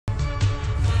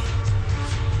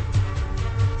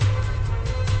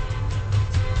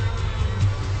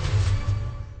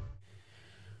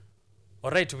All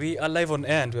right, we are live on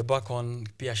air and we're back on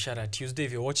Biashara Tuesday.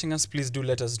 If you're watching us, please do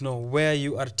let us know where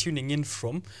you are tuning in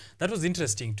from. That was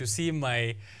interesting to see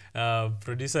my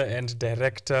producer and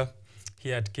director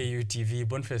here at KUTV,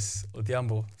 Boniface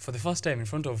Odhiambo, for the first time in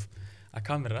front of a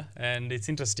camera, and it's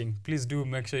interesting. Please do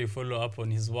make sure you follow up on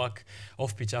his work.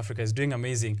 Off Pitch Africa is doing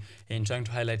amazing in trying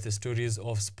to highlight the stories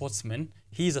of sportsmen.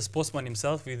 He is a sportsman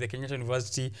himself with the Kenyatta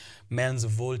University Men's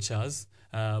Vultures,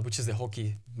 which is the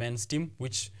hockey men's team,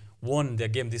 which won their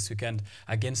game this weekend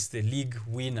against the league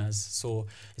winners. So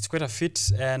it's quite a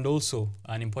fit and also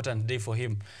an important day for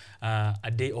him,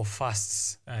 a day of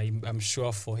fasts, I'm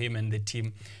sure, for him and the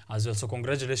team as well. So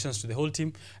congratulations to the whole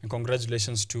team and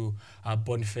congratulations to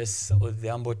Boniface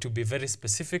Odhiambo, to be very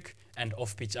specific, and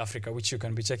Off Pitch Africa, which you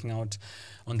can be checking out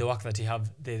on the work that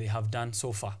they have done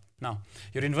so far. Now,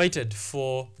 you're invited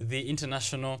for the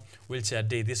International Wheelchair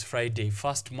Day this Friday,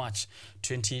 1st March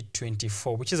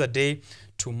 2024, which is a day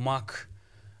to mark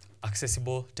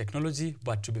accessible technology,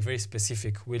 but to be very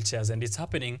specific, wheelchairs. And it's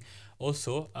happening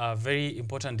also a very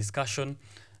important discussion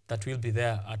that will be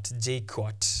there at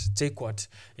JKUAT. JKUAT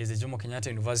is the Jomo Kenyatta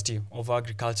University of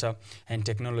Agriculture and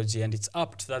Technology, and it's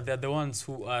apt that they're the ones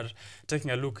who are taking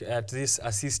a look at this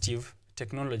assistive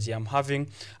technology. I'm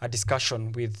having a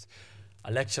discussion with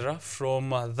a lecturer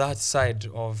from that side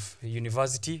of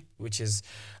university, which is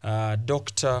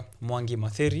Dr. Mwangi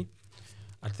Matheri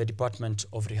at the Department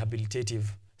of Rehabilitative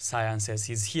Sciences.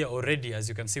 He's here already, as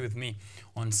you can see with me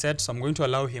on set, so I'm going to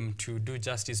allow him to do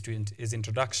justice to his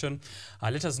introduction.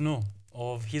 Let us know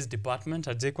of his department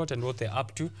at JKUAT and what they're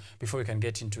up to before we can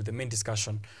get into the main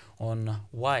discussion on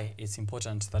why it's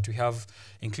important that we have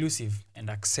inclusive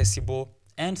and accessible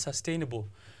and sustainable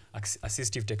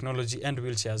assistive technology and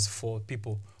wheelchairs for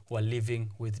people who are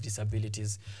living with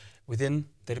disabilities within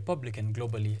the Republic and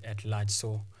globally at large.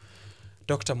 So,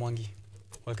 Dr. Mwangi,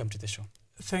 welcome to the show.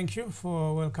 Thank you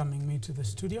for welcoming me to the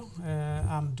studio.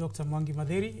 I'm Dr. Mwangi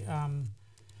Matheri. I'm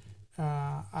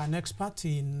an expert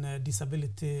in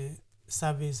disability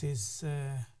services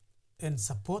and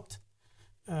support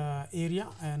area,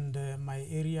 and my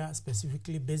area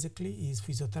specifically, basically, is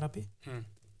physiotherapy.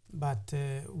 But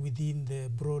within the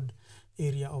broad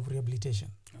area of rehabilitation.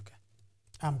 Okay.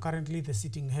 I'm currently the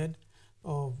sitting head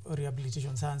of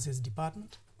Rehabilitation Sciences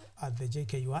Department at the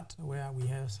JKUAT, where we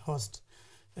host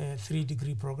 3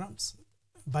 degree programs: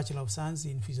 Bachelor of Science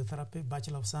in Physiotherapy,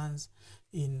 Bachelor of Science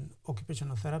in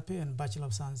Occupational Therapy, and Bachelor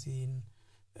of Science in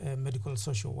Medical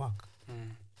Social Work.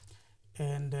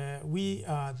 And we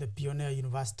are the pioneer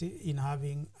university in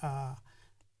having a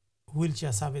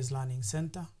wheelchair service learning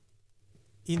center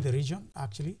in the region,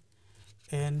 actually.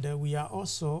 And we are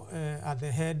also at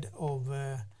the head of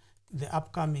the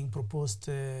upcoming proposed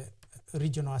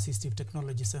Regional Assistive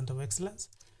Technology Center of Excellence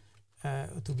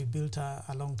to be built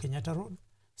along Kenyatta Road,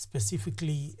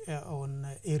 specifically on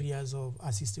areas of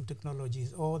assistive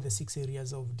technologies, or the 6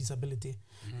 areas of disability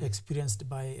experienced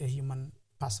by a human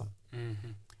person.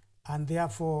 And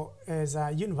therefore, as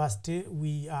a university,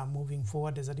 we are moving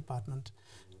forward as a department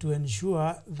to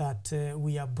ensure that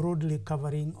we are broadly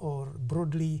covering or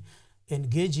broadly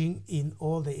engaging in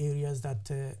all the areas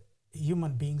that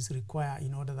human beings require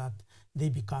in order that they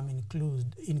become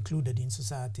included in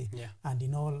society and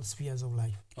in all spheres of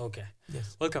life. Okay.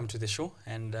 Yes. Welcome to the show.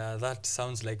 And that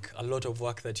sounds like a lot of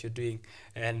work that you're doing,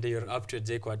 and you're up to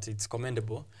JKUAT. It's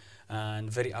commendable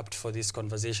and very apt for this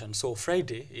conversation. So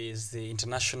Friday is the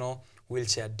International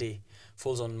Wheelchair Day.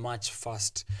 Falls on March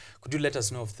 1st. Could you let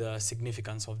us know of the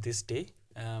significance of this day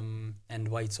and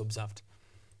why it's observed?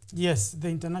 Yes, the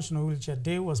International Wheelchair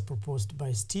Day was proposed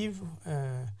by Steve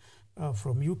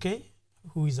from UK,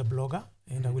 who is a blogger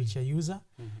and a wheelchair user,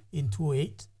 in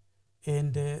 2008.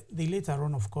 And they later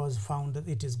on, of course, found that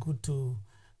it is good to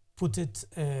put it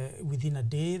within a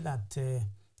day that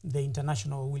the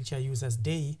International Wheelchair Users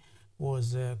Day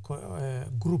was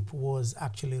group was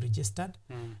actually registered,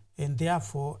 and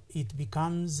therefore it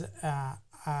becomes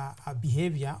a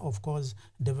behavior, of course,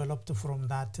 developed from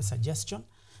that suggestion,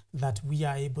 that we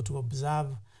are able to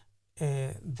observe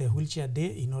the Wheelchair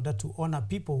Day in order to honor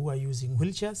people who are using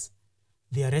wheelchairs,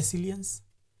 their resilience,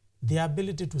 their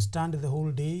ability to stand the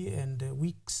whole day and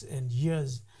weeks and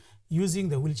years using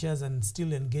the wheelchairs and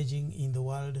still engaging in the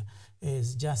world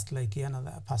as just like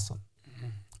another person.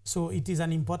 So it is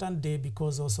an important day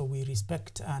because also we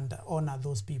respect and honor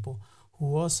those people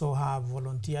who also have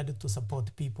volunteered to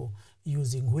support people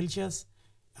using wheelchairs.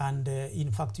 And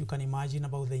in fact, you can imagine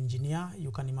about the engineer, you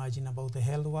can imagine about the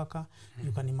health worker,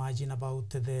 you can imagine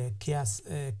about the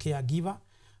caregiver,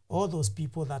 all those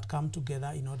people that come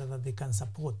together in order that they can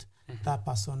support that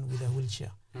person with a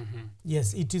wheelchair.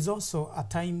 Yes, it is also a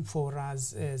time for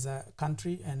us as a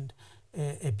country and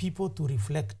people to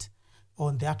reflect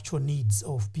on the actual needs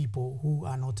of people who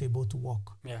are not able to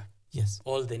walk. Yeah. Yes.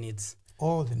 All the needs.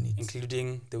 All the needs.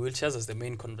 Including the wheelchairs as the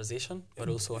main conversation, but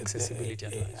also accessibility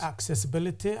at large.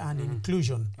 Accessibility and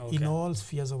inclusion in all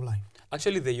spheres of life.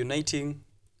 Actually, the uniting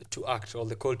to act, or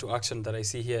the call to action that I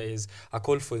see here, is a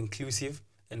call for inclusive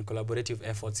and collaborative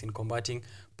efforts in combating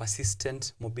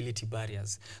persistent mobility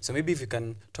barriers. So maybe if you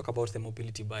can talk about the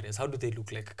mobility barriers, how do they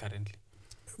look like currently?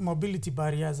 Mobility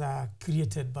barriers are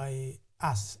created by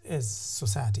us as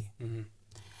society.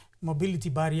 Mobility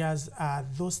barriers are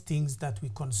those things that we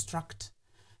construct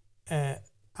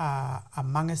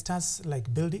amongst us,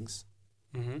 like buildings,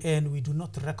 and we do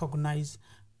not recognize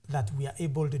that we are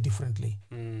abled differently.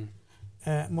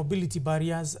 Mobility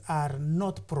barriers are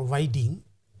not providing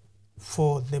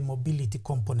for the mobility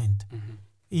component.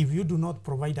 If you do not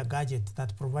provide a gadget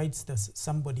that provides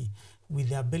somebody with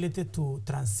the ability to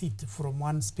transit from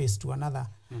one space to another,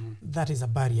 that is a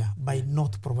barrier by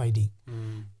not providing.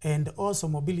 And also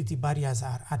mobility barriers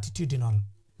are attitudinal,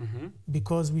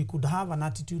 because we could have an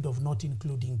attitude of not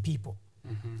including people.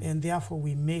 And therefore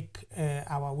we make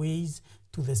our ways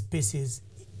to the spaces,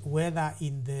 whether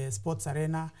in the sports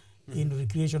arena, in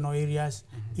recreational areas,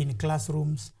 in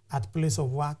classrooms, at place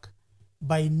of work,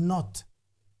 by not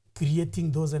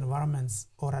creating those environments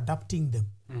or adapting them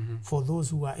for those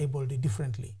who are able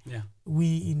differently.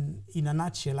 We, in a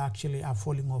nutshell, actually are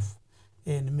falling off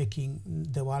and making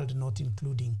the world not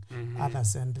including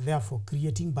others, and therefore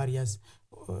creating barriers.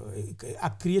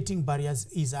 Creating barriers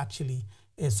is actually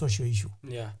a social issue.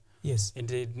 Yes. And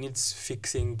it needs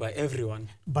fixing by everyone.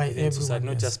 By everyone, society,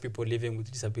 not just people living with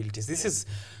disabilities. This is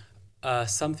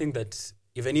something that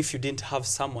even if you didn't have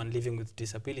someone living with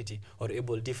disability or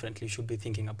able differently, you should be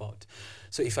thinking about.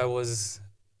 So if I was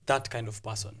that kind of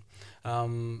person,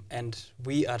 and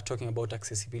we are talking about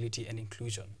accessibility and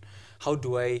inclusion, how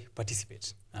do I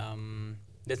participate?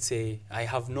 Let's say I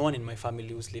have no one in my family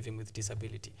who's living with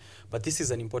disability, but this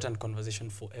is an important conversation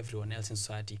for everyone else in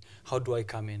society. How do I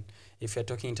come in? If you're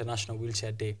talking International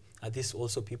Wheelchair Day, are these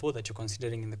also people that you're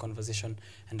considering in the conversation,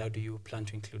 and how do you plan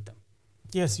to include them?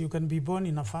 Yes, you can be born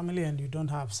in a family and you don't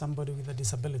have somebody with a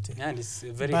disability. And it's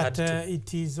very hard to... But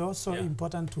it is also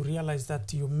important to realize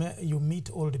that you meet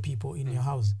all the people in your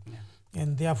house.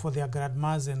 And therefore they are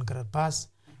grandmas and grandpas.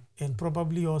 And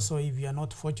probably also, if you are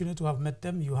not fortunate to have met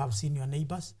them, you have seen your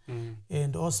neighbors.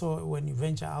 And also when you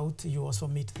venture out, you also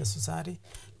meet the society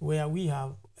where we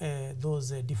have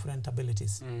those different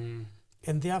abilities.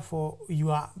 And therefore,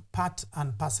 you are part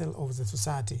and parcel of the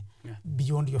society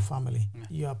beyond your family.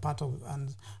 You are part of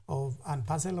and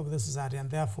parcel of the society, and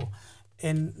therefore,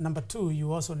 and number two,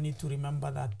 you also need to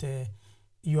remember that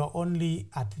you are only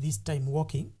at this time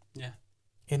walking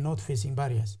and not facing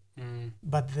barriers.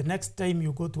 But the next time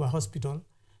you go to a hospital,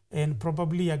 and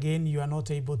probably again you are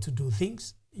not able to do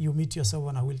things, you meet yourself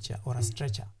on a wheelchair or a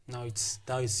stretcher. Now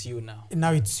it's you now.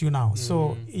 Now it's you now.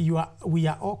 So we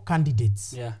are all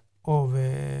candidates of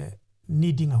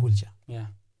needing a wheelchair.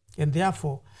 And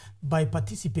therefore, by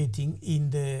participating in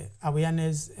the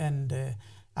awareness and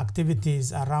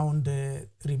activities around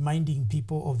reminding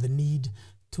people of the need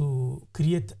to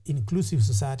create inclusive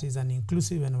societies and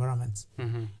inclusive environments,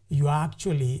 you are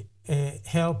actually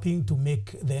helping to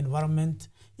make the environment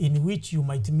in which you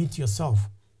might meet yourself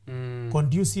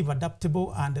conducive,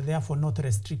 adaptable, and therefore not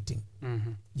restricting.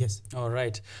 Yes. All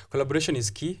right. Collaboration is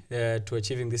key to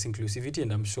achieving this inclusivity,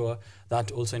 and I'm sure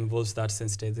that also involves that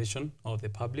sensitization of the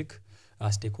public,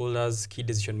 stakeholders, key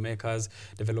decision makers,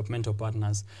 developmental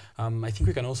partners. I think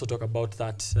we can also talk about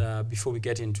that before we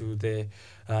get into the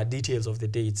details of the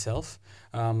day itself.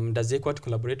 Does JKUAT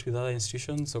collaborate with other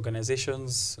institutions,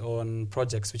 organizations on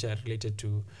projects which are related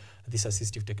to this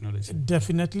assistive technology?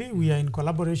 Definitely. We are in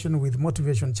collaboration with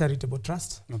Motivation Charitable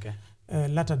Trust,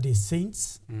 Latter-day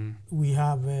Saints. We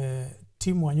have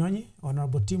Tim Wanyonyi,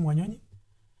 Honorable Tim Wanyonyi,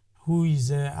 who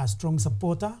is a strong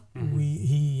supporter.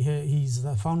 He is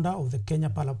the founder of the Kenya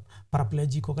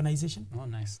Paraplegic Organization. Oh,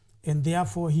 nice. And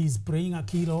therefore, he is playing a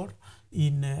key role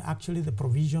in actually the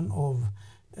provision of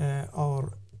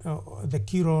the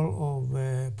key role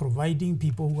of providing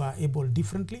people who are able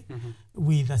differently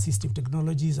with assistive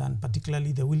technologies, and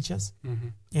particularly the wheelchairs,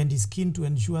 and is keen to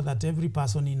ensure that every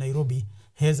person in Nairobi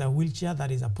has a wheelchair that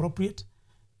is appropriate.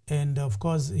 And of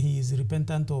course, he is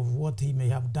repentant of what he may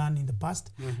have done in the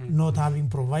past, not having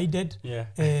provided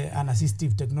an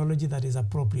assistive technology that is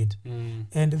appropriate.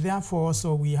 And therefore,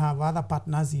 also, we have other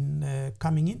partners in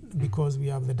coming in, because we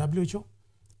have the WHO.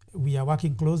 We are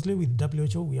working closely with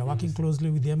WHO. We are working closely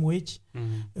with the MOH,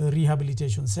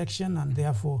 rehabilitation section, and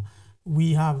therefore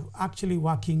we have actually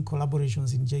working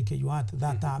collaborations in JKUAT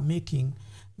that are making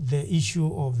the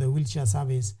issue of the wheelchair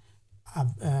service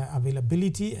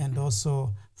availability and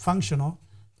also functional,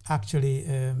 actually,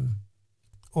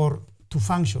 or to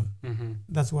function.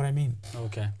 That's what I mean.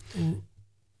 Okay.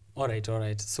 All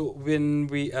right. So when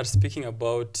we are speaking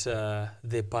about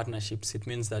the partnerships, it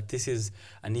means that this is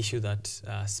an issue that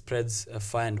spreads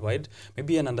far and wide.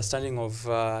 Maybe an understanding of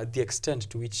the extent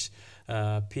to which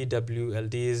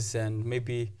PWDs and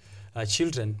maybe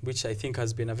children, which I think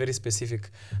has been a very specific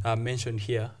mention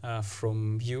here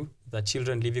from you, that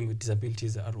children living with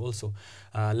disabilities are also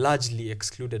largely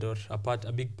excluded, or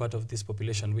a big part of this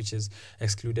population which is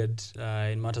excluded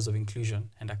in matters of inclusion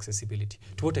and accessibility.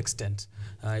 To what extent?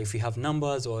 If we have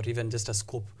numbers or even just a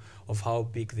scope of how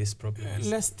big this problem is.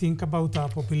 Let's think about our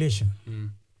population.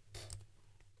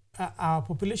 Our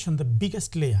population, the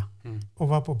biggest layer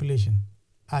of our population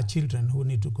are children who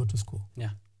need to go to school.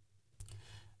 Yeah.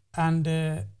 And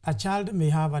a child may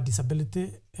have a disability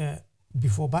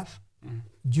before birth,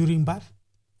 during birth,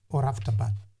 or after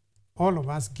birth. All of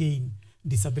us gain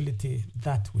disability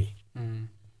that way.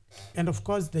 And of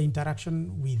course, the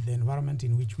interaction with the environment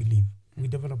in which we live, we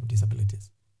develop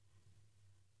disabilities.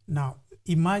 Now,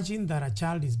 imagine that a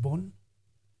child is born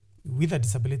with a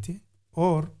disability,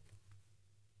 or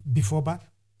before birth,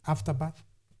 after birth,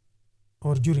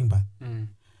 or during birth.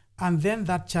 And then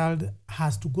that child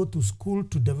has to go to school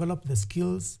to develop the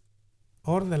skills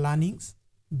or the learnings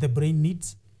the brain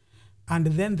needs, and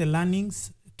then the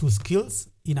learnings to skills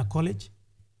in a college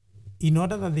in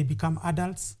order that they become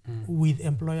adults with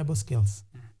employable skills.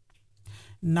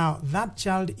 Now, that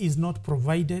child is not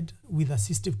provided with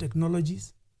assistive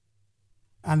technologies,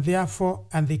 and therefore,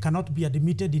 they cannot be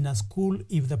admitted in a school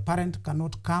if the parent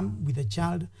cannot come with a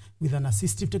child with an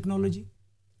assistive technology,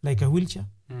 like a wheelchair.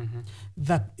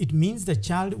 That it means the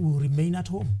child will remain at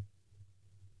home,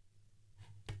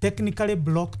 technically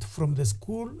blocked from the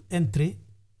school entry,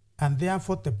 and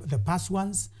therefore the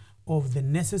pursuance of the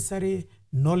necessary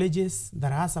knowledges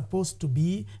that are supposed to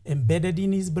be embedded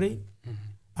in his brain.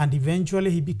 And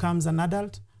eventually he becomes an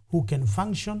adult who can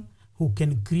function, who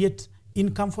can create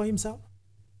income for himself.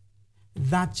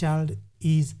 That child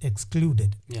is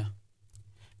excluded. Yeah.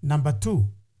 Number two,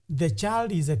 the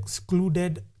child is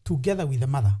excluded together with the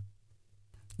mother,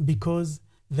 because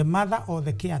the mother or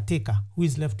the caretaker who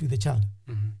is left with the child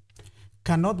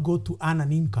cannot go to earn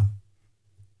an income.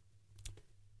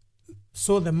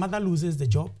 So the mother loses the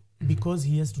job because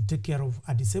he has to take care of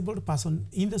a disabled person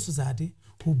in the society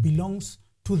who belongs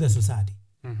to the society.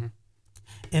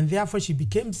 And therefore she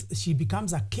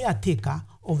becomes a caretaker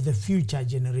of the future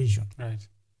generation. Right.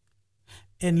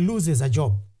 And loses a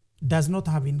job, does not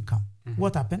have income.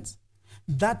 What happens?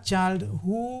 That child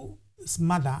whose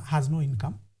mother has no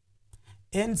income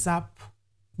ends up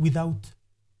without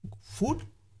food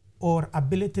or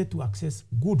ability to access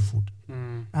good food.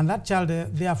 And that child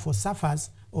therefore suffers,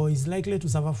 or is likely to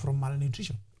suffer, from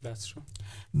malnutrition. That's true.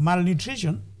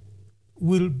 Malnutrition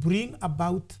will bring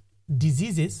about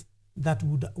diseases that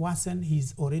would worsen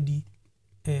his already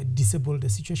disabled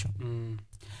situation.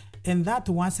 And that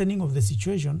worsening of the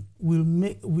situation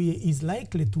is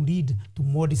likely to lead to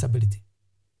more disability.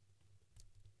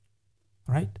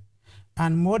 Right?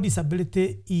 And more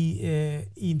disability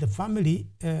in the family,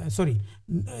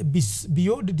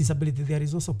 beyond disability, there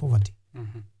is also poverty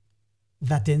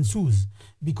that ensues,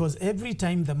 because every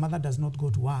time the mother does not go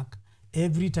to work,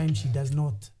 every time she does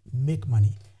not make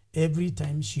money, every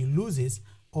time she loses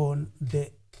on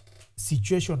the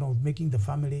situation of making the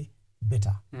family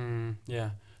better.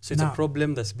 Yeah. So it's a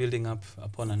problem that's building up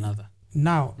upon another.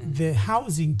 Now, the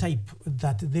housing type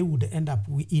that they would end up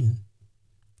in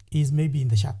is maybe in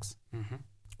the shacks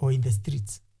or in the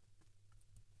streets,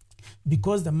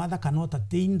 because the mother cannot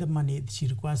attain the money she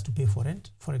requires to pay for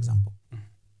rent, for example,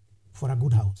 for a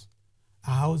good house.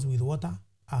 A house with water,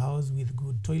 a house with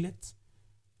good toilets,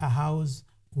 a house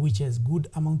which has good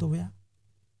amount of air,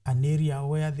 an area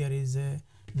where there is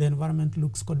the environment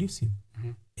looks conducive,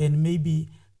 and maybe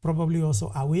probably also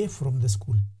away from the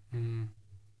school. And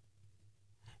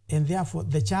therefore,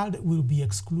 the child will be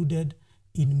excluded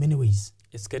in many ways.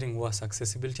 It's getting worse.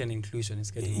 Accessibility and inclusion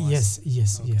is getting worse.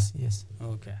 Yes.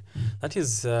 Okay. That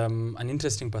is an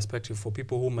interesting perspective for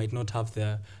people who might not have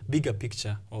the bigger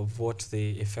picture of what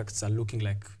the effects are looking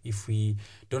like if we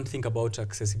don't think about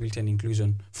accessibility and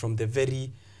inclusion from the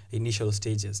very initial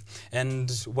stages. And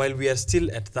while we are still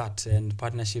at that, and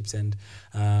partnerships and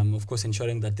of course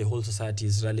ensuring that the whole society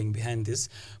is rallying behind this,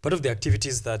 part of the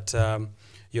activities that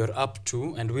you're up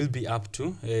to and will be up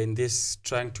to in this,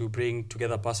 trying to bring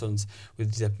together persons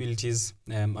with disabilities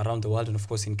around the world, and of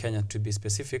course in Kenya to be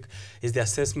specific, is the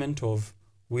assessment of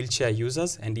wheelchair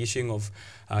users and issuing of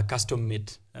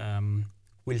custom-made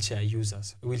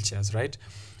wheelchairs, right?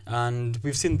 And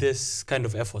we've seen this kind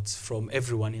of efforts from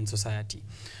everyone in society.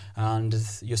 And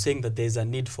you're saying that there's a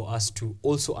need for us to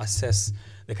also assess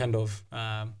the kind of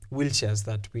wheelchairs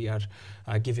that we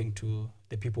are giving to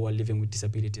the people who are living with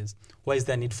disabilities. Why is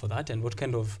there a need for that, and what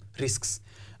kind of risks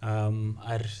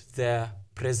are there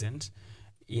present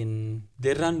in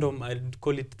the random, I'd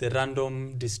call it the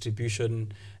random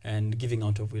distribution and giving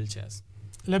out of wheelchairs?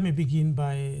 Let me begin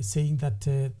by saying that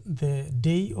the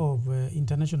day of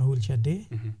International Wheelchair Day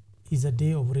is a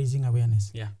day of raising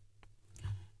awareness. Yeah.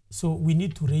 So we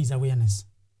need to raise awareness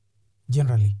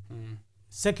generally.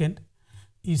 Second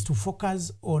is to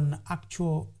focus on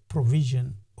actual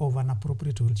provision of an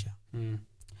appropriate wheelchair.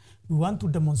 We want to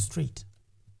demonstrate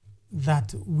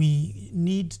that we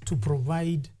need to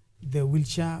provide the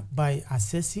wheelchair by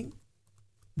assessing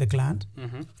the client,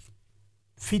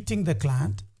 fitting the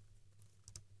client,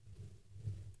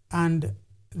 and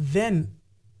then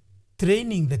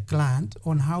training the client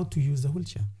on how to use the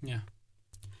wheelchair. Yeah.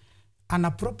 An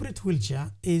appropriate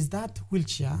wheelchair is that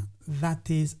wheelchair that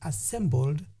is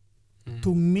assembled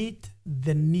to meet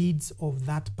the needs of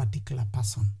that particular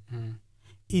person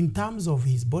in terms of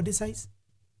his body size,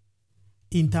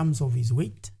 in terms of his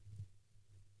weight,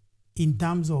 in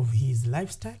terms of his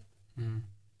lifestyle,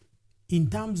 in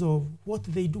terms of what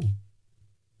they do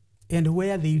and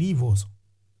where they live also.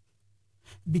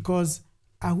 Because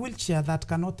a wheelchair that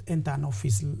cannot enter an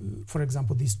office, for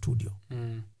example, this studio,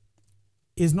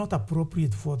 is not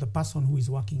appropriate for the person who is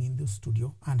working in the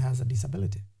studio and has a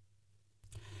disability,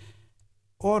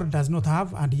 or does not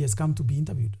have and he has come to be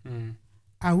interviewed.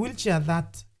 A wheelchair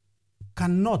that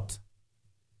cannot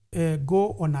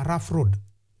go on a rough road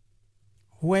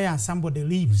where somebody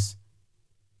lives,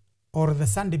 or the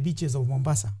sandy beaches of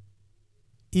Mombasa,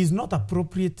 is not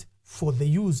appropriate for the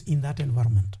use in that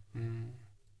environment.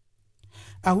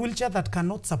 A wheelchair that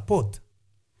cannot support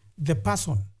the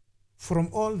person from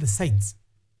all the sides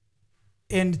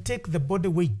and take the body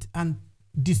weight and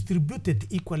distribute it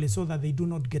equally so that they do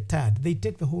not get tired. They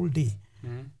take the whole day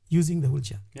using the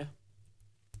wheelchair. Yeah.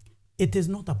 It is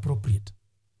not appropriate.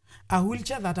 A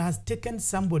wheelchair that has taken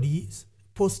somebody's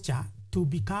posture to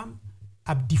become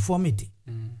a deformity,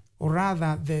 or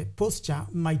rather the posture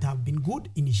might have been good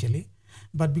initially,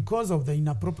 but because of the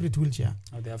inappropriate wheelchair,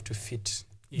 they have to fit.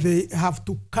 They have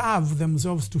to carve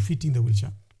themselves to fit in the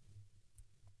wheelchair.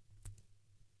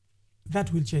 That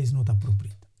wheelchair is not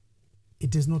appropriate.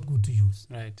 It is not good to use.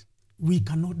 Right. We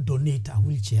cannot donate a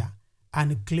wheelchair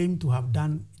and claim to have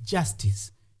done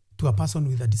justice to a person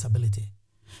with a disability,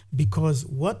 because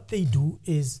what they do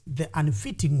is the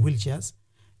unfitting wheelchairs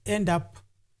end up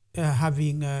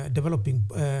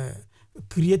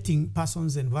creating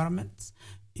persons' environments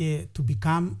to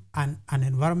become an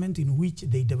environment in which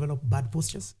they develop bad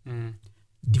postures,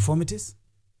 deformities,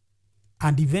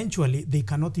 and eventually they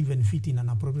cannot even fit in an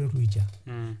appropriate wheelchair.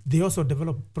 They also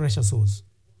develop pressure sores.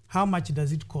 How much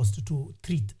does it cost to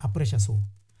treat a pressure sore?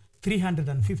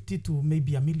 350 to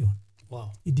maybe $1 million.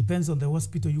 Wow. It depends on the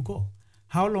hospital you go.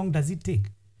 How long does it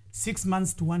take? 6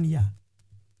 months to 1 year.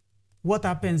 What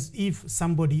happens if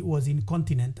somebody was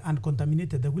incontinent and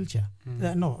contaminated the wheelchair?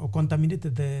 Or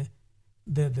contaminated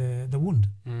the wound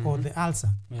or the ulcer.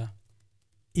 Yeah.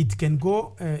 It can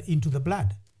go into the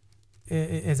blood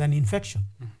as an infection.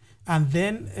 And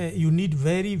then you need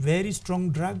very, very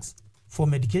strong drugs for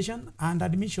medication and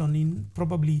admission in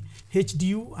probably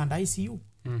HDU and ICU.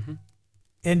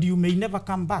 And you may never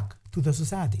come back to the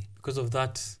society. Because of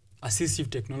that assistive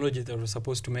technology that was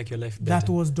supposed to make your life better. That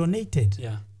was donated.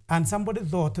 Yeah. And somebody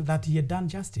thought that he had done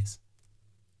justice.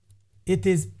 It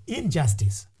is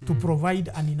injustice to provide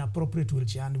an inappropriate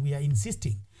wheelchair, and we are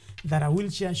insisting that a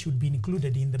wheelchair should be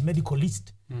included in the medical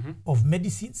list of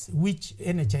medicines which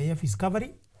NHIF is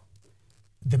covering,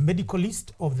 the medical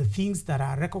list of the things that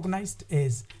are recognized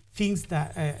as things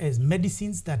that as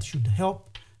medicines that should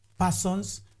help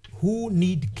persons who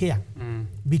need care,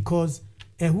 because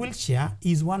a wheelchair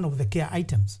is one of the care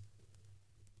items.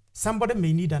 Somebody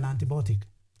may need an antibiotic.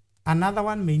 Another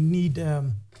one may need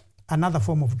another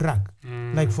form of drug,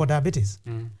 like for diabetes.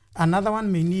 Another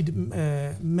one may need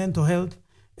mental health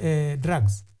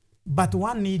drugs. But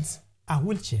one needs a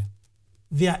wheelchair.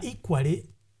 They are equally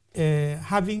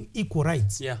having equal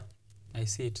rights. Yeah, I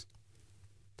see it.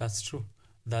 That's true.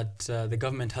 that the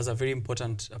government has a very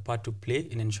important part to play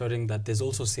in ensuring that there's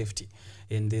also safety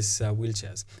in these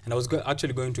wheelchairs. And I was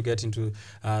actually going to get into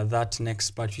that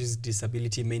next part, which is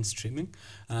disability mainstreaming.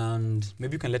 And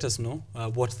maybe you can let us know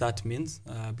what that means,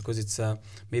 because it's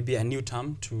maybe a new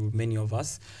term to many of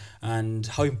us, and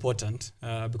how important,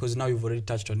 because now you've already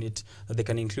touched on it, that they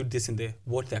can include this in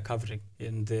what they're covering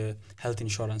in the health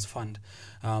insurance fund.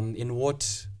 In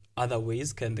what other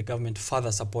ways can the government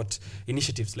further support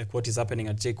initiatives like what is happening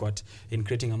at JKUAT in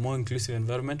creating a more inclusive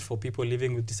environment for people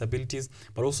living with disabilities,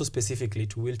 but also specifically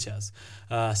to wheelchairs,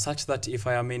 such that if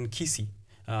I am in Kisii,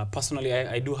 personally,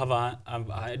 I do have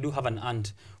an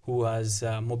aunt who has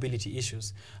mobility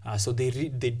issues. So they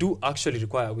do actually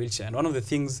require a wheelchair. And one of the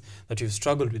things that we've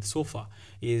struggled with so far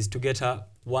is to get her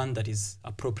one that is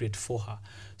appropriate for her.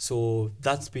 So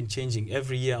that's been changing.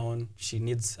 Every year on, she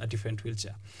needs a different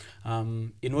wheelchair.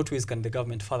 In what ways can the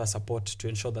government further support to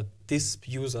ensure that these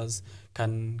users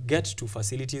can get to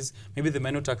facilities? Maybe they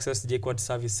might not access the JKUAT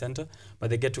Service Center, but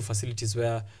they get to facilities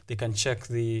where they can check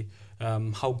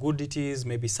how good it is,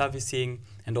 maybe servicing,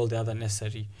 and all the other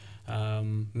necessary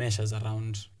measures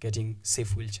around getting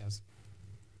safe wheelchairs.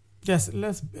 Yes,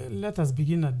 let us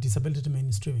begin at disability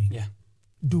mainstreaming. Yeah.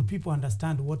 Do people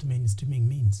understand what mainstreaming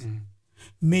means?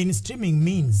 Mainstreaming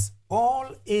means all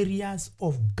areas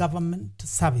of government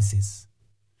services,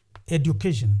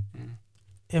 education,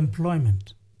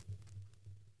 employment,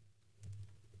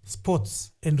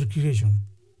 sports and recreation,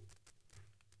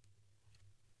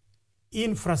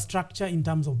 infrastructure in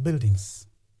terms of buildings,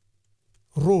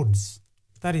 roads,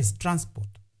 that is transport,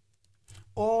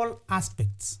 all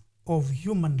aspects of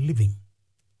human living,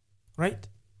 right?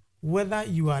 Whether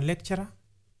you are a lecturer,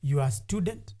 you are a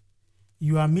student,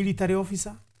 you are a military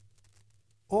officer,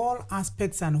 all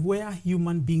aspects and where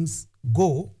human beings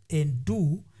go and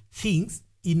do things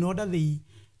in order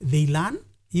they learn,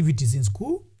 if it is in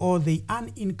school, or they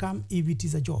earn income if it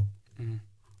is a job.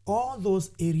 All those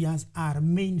areas are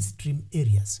mainstream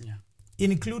areas,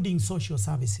 including social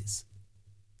services.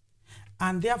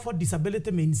 And therefore,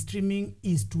 disability mainstreaming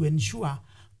is to ensure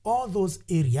all those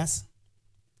areas,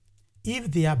 if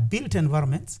they are built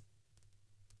environments,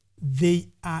 they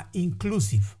are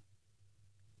inclusive.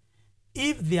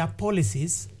 If they are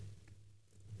policies,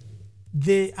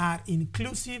 they are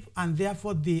inclusive, and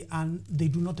therefore they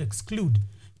do not exclude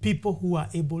people who are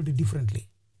abled differently.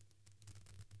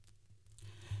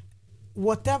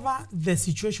 Whatever the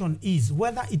situation is,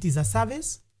 whether it is a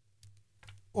service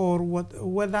or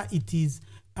whether it is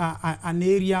an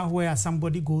area where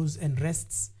somebody goes and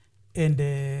rests and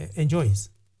enjoys,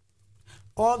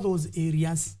 all those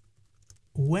areas,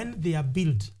 when they are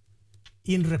built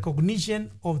in recognition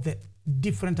of the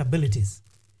different abilities,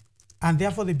 and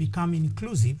therefore they become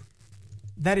inclusive,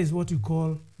 that is what we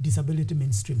call disability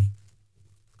mainstreaming.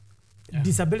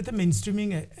 Disability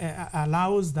mainstreaming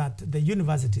allows that the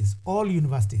universities, all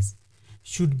universities,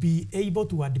 should be able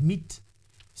to admit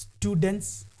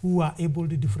students who are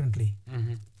abled differently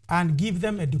and give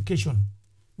them education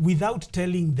without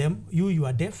telling them, you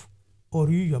are deaf, or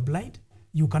you are blind,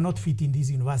 you cannot fit in this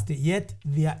university. Yet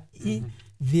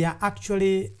they are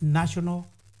actually national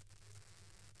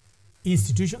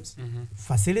institutions,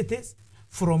 facilities,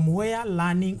 from where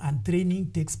learning and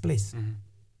training takes place.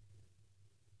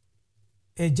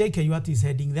 JKUAT is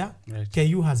heading there. Right.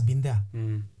 KU has been there.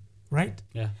 Right?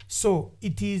 Yeah. So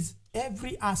it is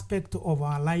every aspect of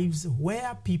our lives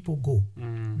where people go.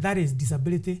 That is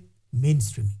disability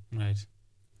mainstreaming. Right.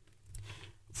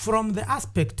 From the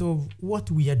aspect of what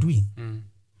we are doing,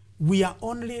 we are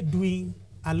only doing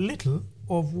a little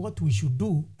of what we should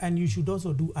do, and you should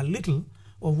also do a little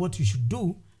of what you should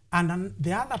do, and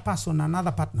the other person and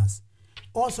other partners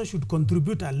also should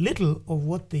contribute a little of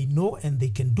what they know and they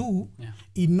can do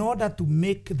in order to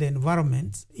make the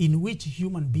environment in which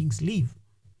human beings live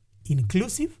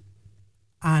inclusive,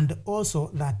 and also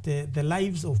that the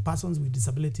lives of persons with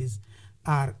disabilities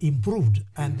are improved,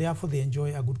 and therefore they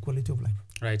enjoy a good quality of life.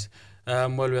 Right.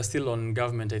 While we are still on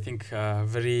government, I think a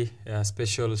very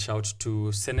special shout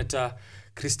to Senator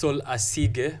Crystal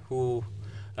Asige, who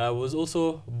was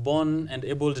also born and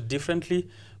abled differently,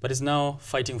 but is now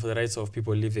fighting for the rights of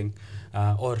people living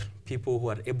or people who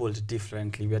are abled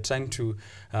differently. We are trying to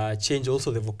change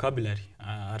also the vocabulary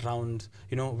around,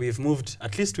 we've moved,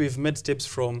 at least we've made steps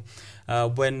from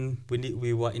when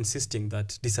we were insisting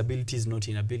that disability is not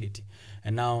inability.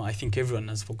 And now I think everyone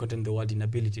has forgotten the word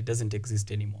inability. It doesn't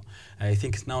exist anymore. I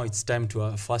think now it's time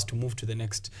for us to move to the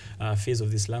next phase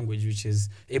of this language, which is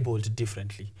abled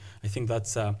differently. I think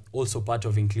that's also part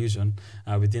of inclusion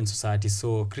within society.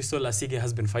 So Crystal Asige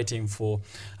has been fighting for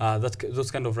those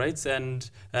kind of rights. And and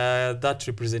that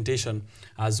representation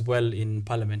as well in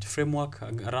Parliament. Framework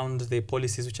around the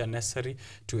policies which are necessary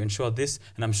to ensure this,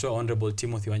 and I'm sure Honorable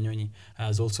Timothy Wanyonyi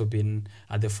has also been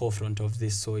at the forefront of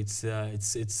this. So it's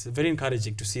very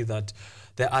encouraging to see that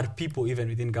there are people even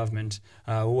within government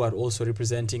who are also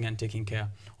representing and taking care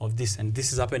of this, and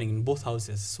this is happening in both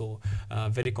houses. So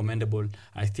very commendable,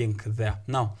 I think, there.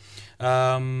 Now,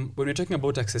 when we're talking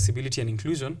about accessibility and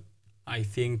inclusion, I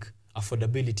think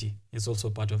affordability is also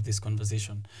part of this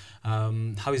conversation.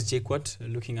 How is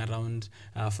JKUAT looking around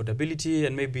affordability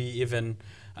and maybe even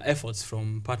efforts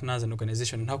from partners and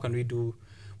organizations? How can we do,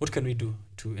 what can we do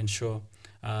to ensure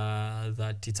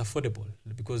that it's affordable?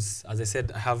 Because, as I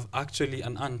said, I have actually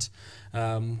an aunt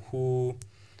who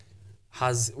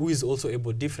is also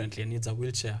able differently and needs a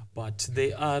wheelchair, but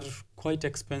they are quite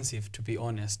expensive, to be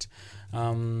honest.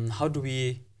 How do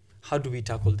we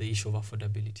tackle the issue of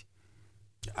affordability?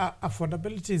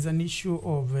 Affordability is an issue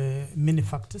of many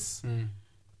factors,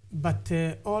 but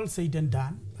all said and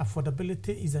done,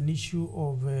 affordability is an issue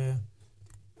of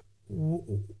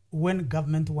when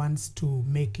government wants to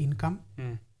make income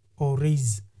or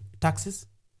raise taxes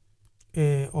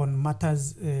on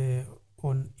matters,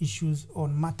 on issues,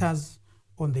 on matters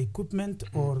on the equipment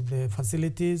or the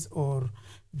facilities or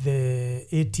the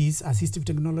ATs, assistive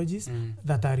technologies,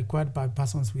 that are required by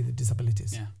persons with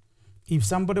disabilities. Yeah. If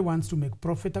somebody wants to make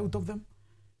profit out of them,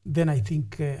 then I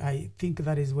think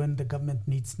that is when the government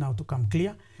needs now to come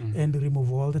clear and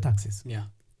remove all the taxes. Yeah.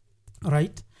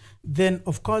 Right? Then,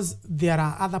 of course, there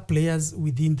are other players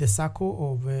within the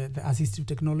circle of the assistive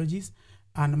technologies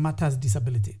and matters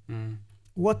disability.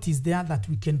 What is there that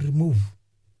we can remove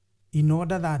in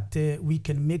order that we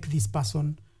can make this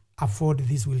person afford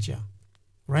this wheelchair?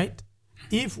 Right?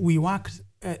 If we work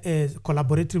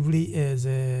collaboratively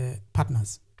as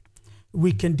partners,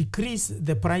 we can decrease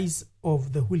the price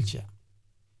of the wheelchair,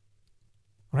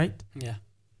 right? Yeah.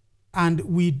 And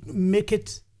we make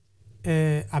it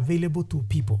available to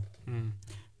people.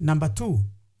 Number two,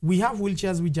 we have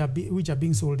wheelchairs which are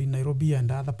being sold in Nairobi and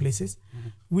other places,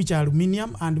 which are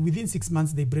aluminium, and within 6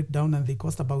 months they break down and they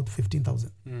cost about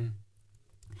 15,000.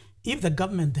 If the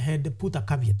government had put a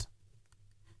caveat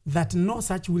that no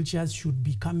such wheelchairs should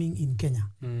be coming in Kenya,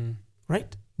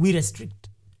 right? We restrict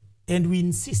and we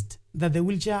insist that the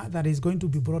wheelchair that is going to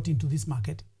be brought into this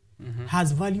market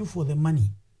has value for the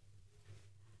money.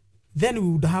 Then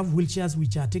we would have wheelchairs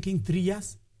which are taking 3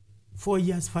 years, 4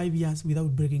 years, 5 years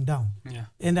without breaking down. Yeah.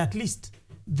 And at least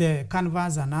the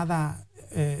canvas and other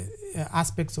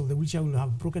aspects of the wheelchair will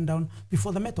have broken down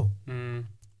before the metal.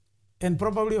 And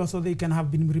probably also they can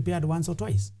have been repaired once or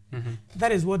twice.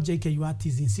 That is what JKUAT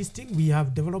is insisting. We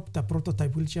have developed a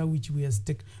prototype wheelchair which we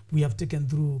have taken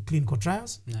through clinical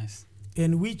trials. Nice.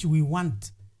 And which we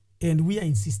want, and we are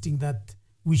insisting that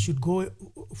we should go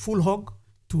full hog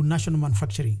to national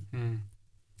manufacturing.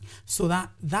 So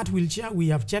that wheelchair, we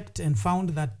have checked and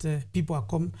found that people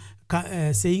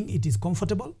are saying it is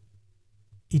comfortable,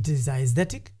 it is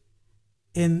aesthetic,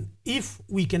 and if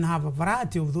we can have a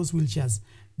variety of those wheelchairs,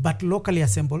 but locally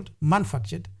assembled,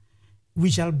 manufactured, we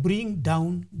shall bring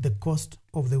down the cost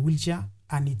of the wheelchair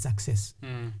and its access.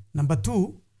 Number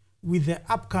two, with the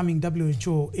upcoming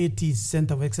WHO AT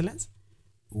Center of Excellence,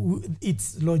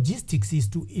 its logistics is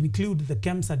to include the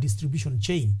KEMSA distribution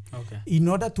chain in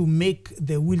order to make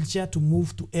the wheelchair to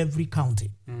move to every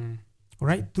county,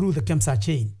 right, through the KEMSA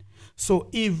chain. So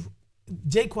if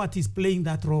JKUAT is playing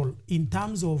that role in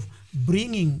terms of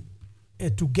bringing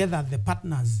together the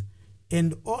partners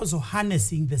and also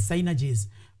harnessing the synergies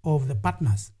of the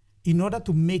partners in order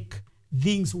to make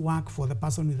things work for the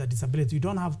person with a disability. You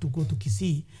don't have to go to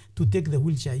Kisii to take the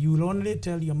wheelchair. You will only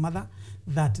tell your mother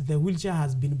that the wheelchair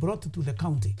has been brought to the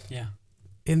county. Yeah.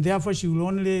 And therefore she will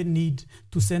only need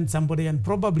to send somebody, and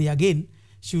probably again,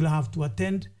 she will have to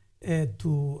attend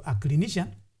to a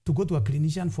clinician, to go to a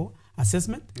clinician for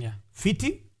assessment,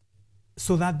 fitting,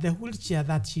 so that the wheelchair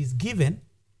that she's given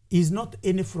is not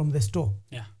any from the store.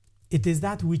 Yeah. It is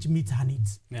that which meets her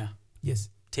needs. Yeah. Yes.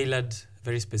 Tailored,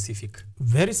 very specific.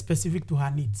 Very specific to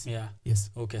her needs. Yeah. Yes.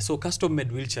 Okay. So custom-made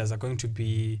wheelchairs are going to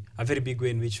be a very big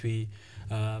way in which we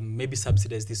maybe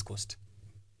subsidize this cost.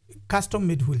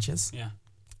 Custom-made wheelchairs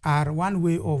are one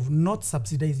way of not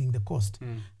subsidizing the cost,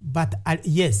 but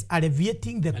yes,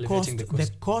 alleviating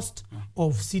the cost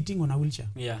of sitting on a wheelchair.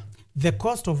 Yeah. The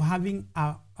cost of having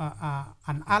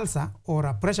an ulcer or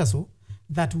a pressure sore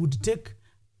that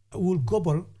will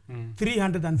gobble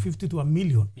 350 to $1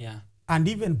 million. Yeah. And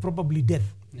even probably death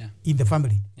in the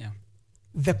family. Yeah.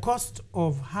 The cost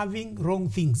of having wrong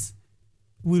things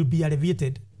will be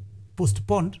alleviated,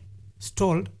 postponed,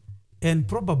 stalled, and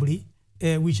probably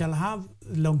we shall have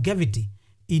longevity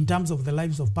in terms of the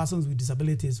lives of persons with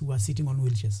disabilities who are sitting on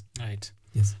wheelchairs. Right.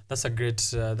 Yes.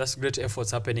 That's great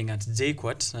efforts happening at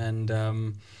JKUAT,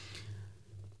 and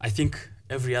I think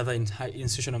every other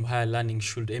institution of higher learning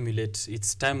should emulate.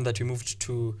 It's time that we moved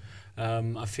to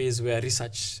a phase where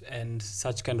research and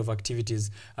such kind of activities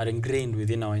are ingrained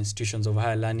within our institutions of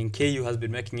higher learning. KU has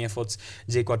been making efforts,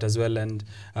 JKUAT as well, and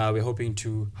we're hoping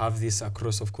to have this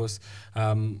across, of course,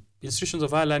 institutions of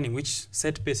higher learning, which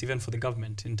set pace even for the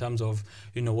government in terms of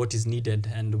what is needed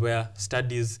and where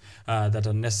studies that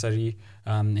are necessary,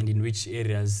 and in which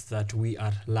areas that we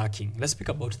are lacking. Let's speak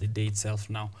about the day itself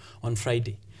now. On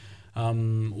Friday,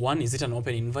 one, is it an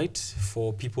open invite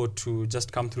for people to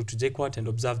just come through to JKUAT and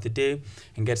observe the day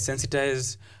and get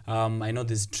sensitized? I know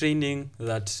there's training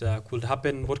that could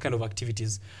happen. What kind of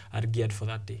activities are geared for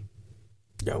that day?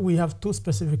 Yeah, we have two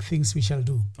specific things we shall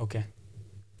do. Okay.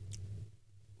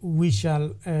 We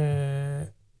shall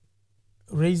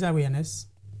raise awareness.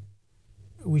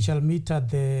 We shall meet at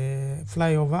the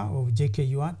flyover of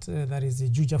JKUAT, that is the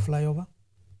Juja flyover.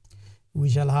 We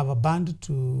shall have a band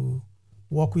to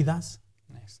walk with us,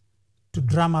 Nice. to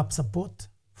drum up support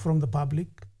from the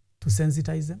public, to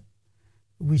sensitize them.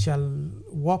 We shall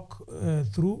walk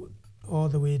through all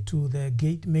the way to the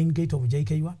main gate of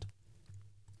JKUAT.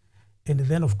 And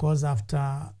then, of course,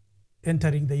 after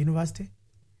entering the university,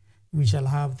 we shall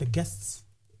have the guests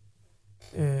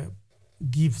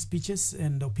give speeches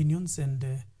and opinions and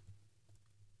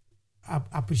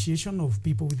appreciation of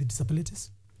people with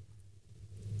disabilities.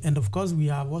 And of course, we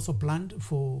have also planned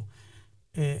for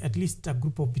at least a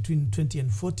group of between 20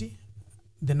 and 40,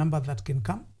 the number that can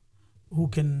come, who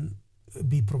can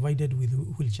be provided with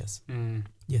wheelchairs.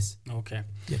 Yes. Okay.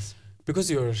 Yes.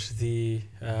 Because you're the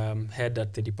head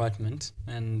at the department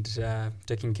and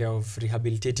taking care of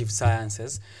rehabilitative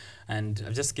sciences, and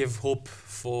I just give hope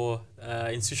for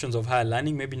institutions of higher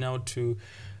learning, maybe now to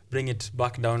bring it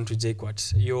back down to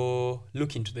JKUAT. You're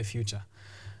looking to the future.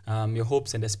 Your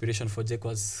hopes and aspiration for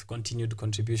JKUAT's continued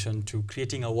contribution to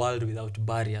creating a world without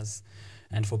barriers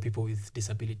and for people with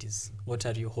disabilities. What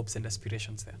are your hopes and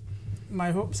aspirations there?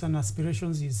 My hopes and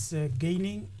aspirations is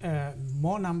gaining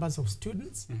more numbers of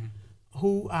students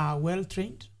who are well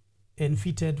trained and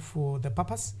fitted for the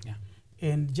purpose. Yeah.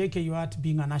 And JKUAT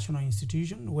being a national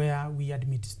institution where we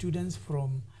admit students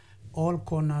from all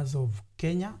corners of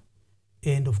Kenya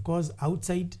and of course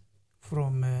outside,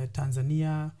 from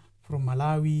Tanzania, from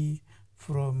Malawi,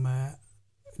 from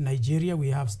Nigeria, we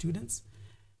have students.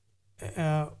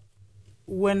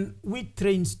 When we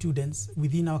train students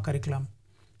within our curriculum,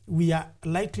 we are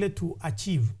likely to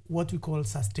achieve what we call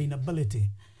sustainability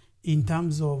in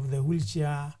terms of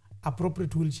the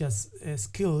appropriate wheelchair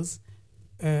skills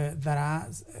that are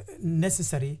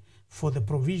necessary for the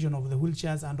provision of the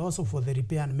wheelchairs and also for the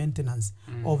repair and maintenance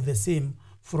of the same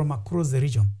from across the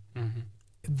region.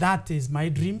 That is my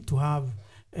dream, to have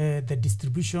the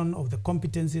distribution of the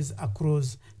competencies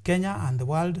across Kenya and the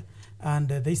world and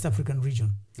the East African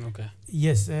region. Okay.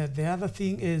 Yes, the other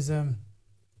thing is I'm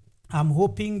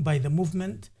hoping by the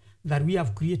movement that we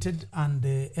have created and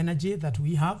the energy that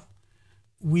we have,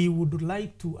 we would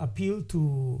like to appeal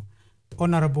to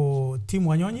Honorable Tim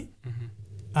Wanyonyi,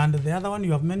 and the other one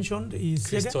you have mentioned is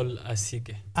Crystal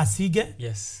Asige. Asige.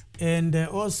 Yes. And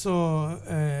also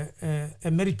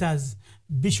Emeritus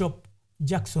Bishop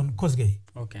Jackson Kosgei.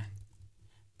 Okay.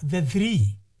 The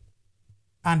three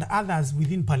and others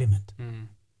within Parliament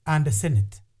and the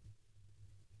Senate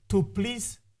to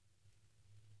please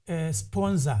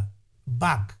sponsor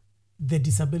back the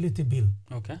disability bill,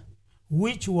 Okay.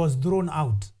 which was thrown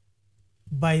out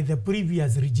by the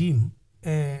previous regime,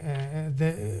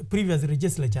 the previous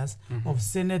legislatures of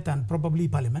Senate and probably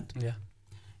Parliament. Yeah.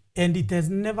 And it has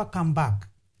never come back.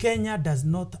 Kenya does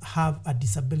not have a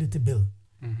disability bill.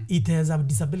 It has a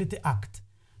disability act.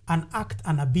 An act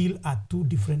and a bill are two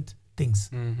different things.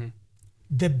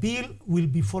 The bill will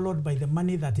be followed by the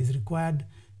money that is required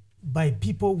by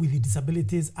people with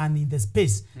disabilities and in the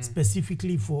space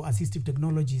specifically for assistive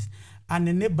technologies and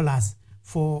enablers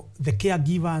for the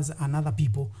caregivers and other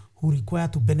people who require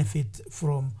to benefit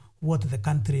from what the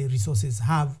country resources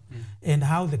have and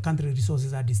how the country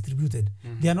resources are distributed.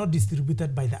 They are not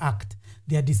distributed by the act.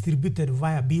 They are distributed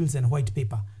via bills and white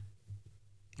paper.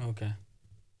 Okay.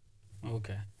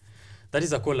 Okay. That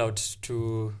is a call out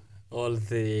to all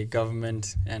the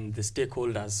government and the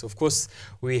stakeholders. Of course,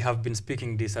 we have been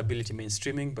speaking disability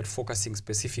mainstreaming, but focusing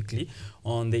specifically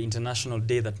on the international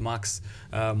day that marks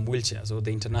wheelchairs, or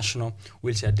the International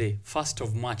Wheelchair Day, 1st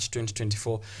of March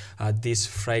 2024, this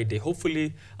Friday.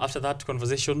 Hopefully, after that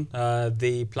conversation,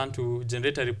 they plan to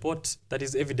generate a report that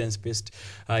is evidence-based,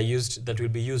 that will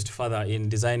be used further in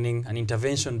designing an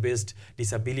intervention-based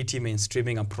disability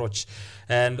mainstreaming approach.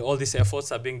 And all these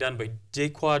efforts are being done by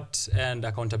JKUAT and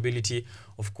accountability,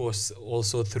 of course,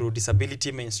 also through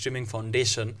Disability Mainstreaming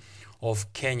Foundation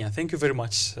of Kenya. Thank you very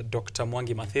much, Dr.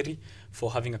 Mwangi Matheri,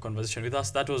 for having a conversation with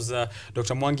us. That was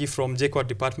Dr. Mwangi from JKUAT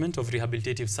Department of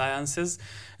Rehabilitative Sciences,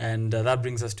 and that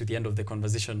brings us to the end of the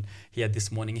conversation here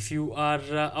this morning. If you are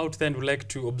out there and would like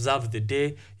to observe the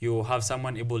day, you have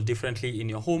someone able differently in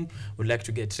your home, would like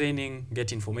to get training,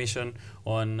 get information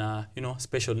on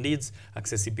special needs,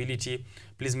 accessibility,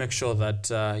 please make sure that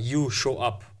you show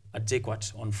up at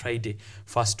JKUAT on Friday,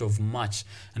 1st of March.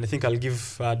 And I think I'll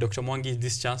give Dr. Mwangi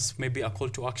this chance, maybe a call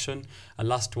to action, a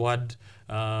last word,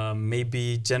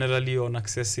 maybe generally on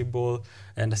accessible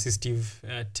and assistive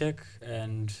tech,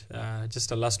 and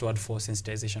just a last word for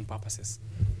sensitization purposes.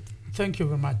 Thank you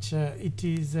very much. It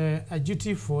is a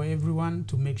duty for everyone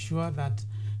to make sure that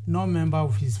no member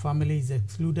of his family is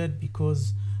excluded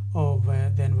because of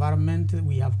the environment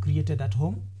we have created at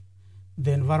home,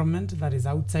 the environment that is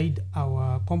outside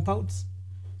our compounds,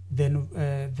 then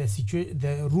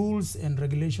the rules and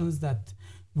regulations that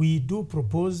we do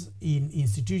propose in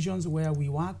institutions where we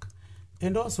work,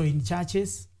 and also in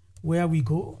churches where we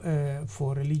go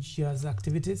for religious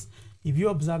activities. If you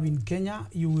observe in Kenya,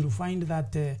 you will find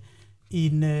that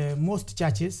in most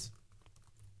churches,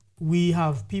 we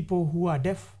have people who are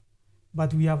deaf,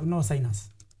 but we have no signers.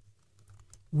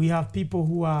 We have people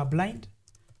who are blind,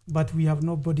 but we have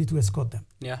nobody to escort them.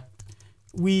 Yeah.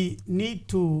 We need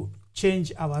to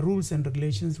change our rules and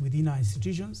regulations within our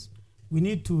institutions. We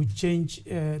need to change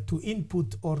to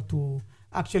input or to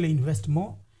actually invest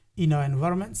more in our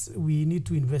environments. We need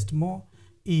to invest more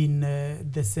in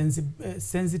the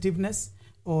sensitiveness,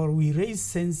 or we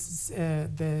raise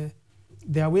the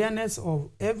awareness of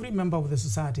every member of the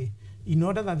society in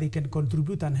order that they can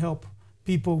contribute and help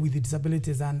people with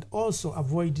disabilities, and also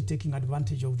avoid taking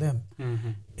advantage of them. Mm-hmm.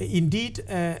 Indeed,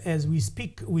 as we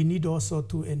speak, we need also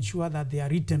to ensure that there are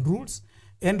written rules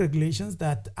and regulations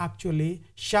that actually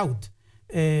shout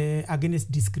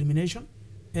against discrimination,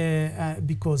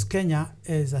 because Kenya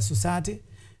as a society,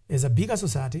 as a bigger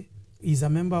society, is a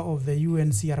member of the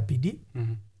UNCRPD,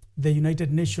 mm-hmm. the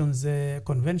United Nations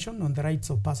Convention on the Rights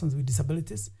of Persons with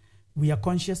Disabilities. We are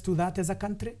conscious to that as a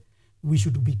country. We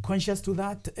should be conscious to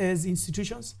that as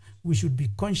institutions. We should be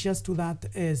conscious to that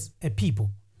as a people.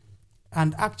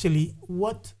 And actually,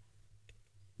 what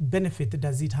benefit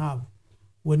does it have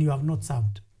when you have not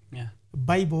served? Yeah.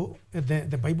 Bible,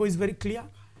 the Bible is very clear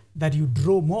that you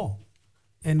draw more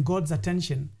and God's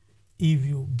attention if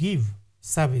you give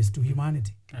service to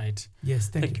humanity. Right. Yes,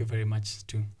 thank you very much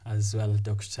too, as well,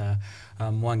 Dr.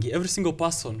 Mwangi. Every single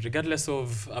person, regardless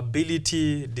of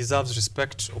ability, deserves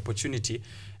respect, opportunity,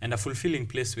 and a fulfilling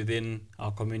place within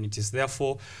our communities.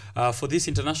 Therefore, for this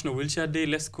International Wheelchair Day,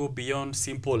 let's go beyond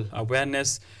simple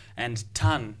awareness and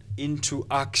turn into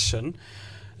action.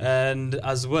 And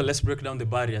as well, let's break down the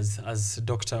barriers. As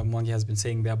Dr. Mwangi has been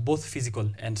saying, they are both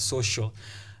physical and social,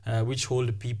 which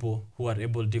hold people who are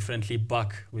able differently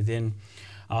back within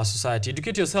our society.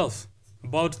 Educate yourself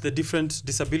about the different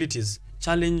disabilities.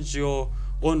 Challenge your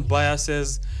own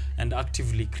biases and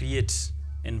actively create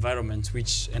environments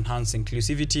which enhance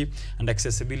inclusivity and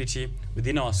accessibility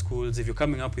within our schools. If you're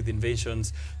coming up with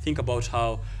inventions, think about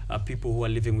how people who are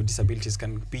living with disabilities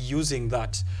can be using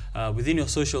that within your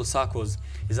social circles.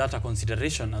 Is that a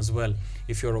consideration as well?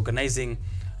 If you're organizing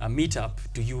a meetup,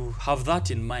 do you have that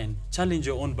in mind? Challenge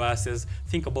your own biases.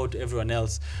 Think about everyone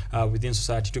else within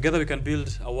society. Together we can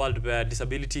build a world where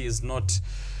disability is not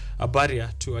a barrier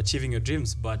to achieving your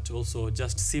dreams, but also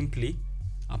just simply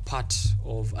a part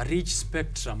of a rich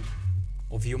spectrum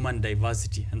of human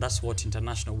diversity. And that's what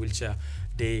International Wheelchair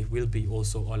Day will be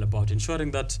also all about,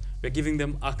 ensuring that we're giving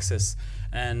them access,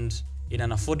 and in an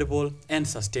affordable and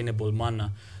sustainable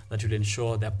manner that will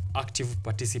ensure they're active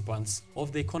participants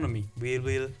of the economy. We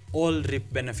will all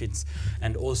reap benefits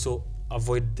and also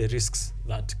avoid the risks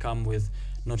that come with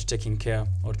not taking care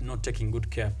or not taking good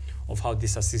care of how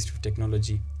this assistive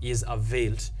technology is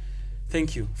availed.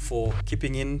 Thank you for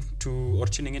tuning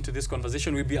into this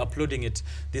conversation. We'll be uploading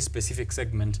this specific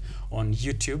segment on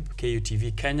YouTube,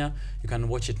 KUTV Kenya. You can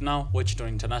watch it now, watch it on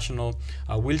International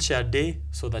Wheelchair Day,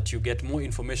 so that you get more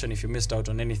information if you missed out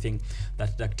on anything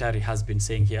that Daktari has been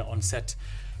saying here on set.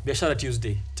 Biashara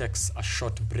Tuesday takes a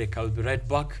short break. I'll be right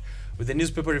back with the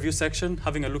newspaper review section,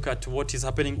 having a look at what is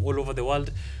happening all over the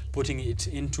world, putting it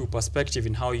into perspective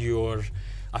in how you're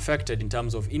affected in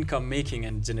terms of income making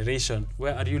and generation.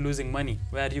 Where are you losing money?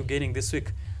 Where are you gaining this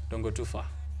week? Don't go too far.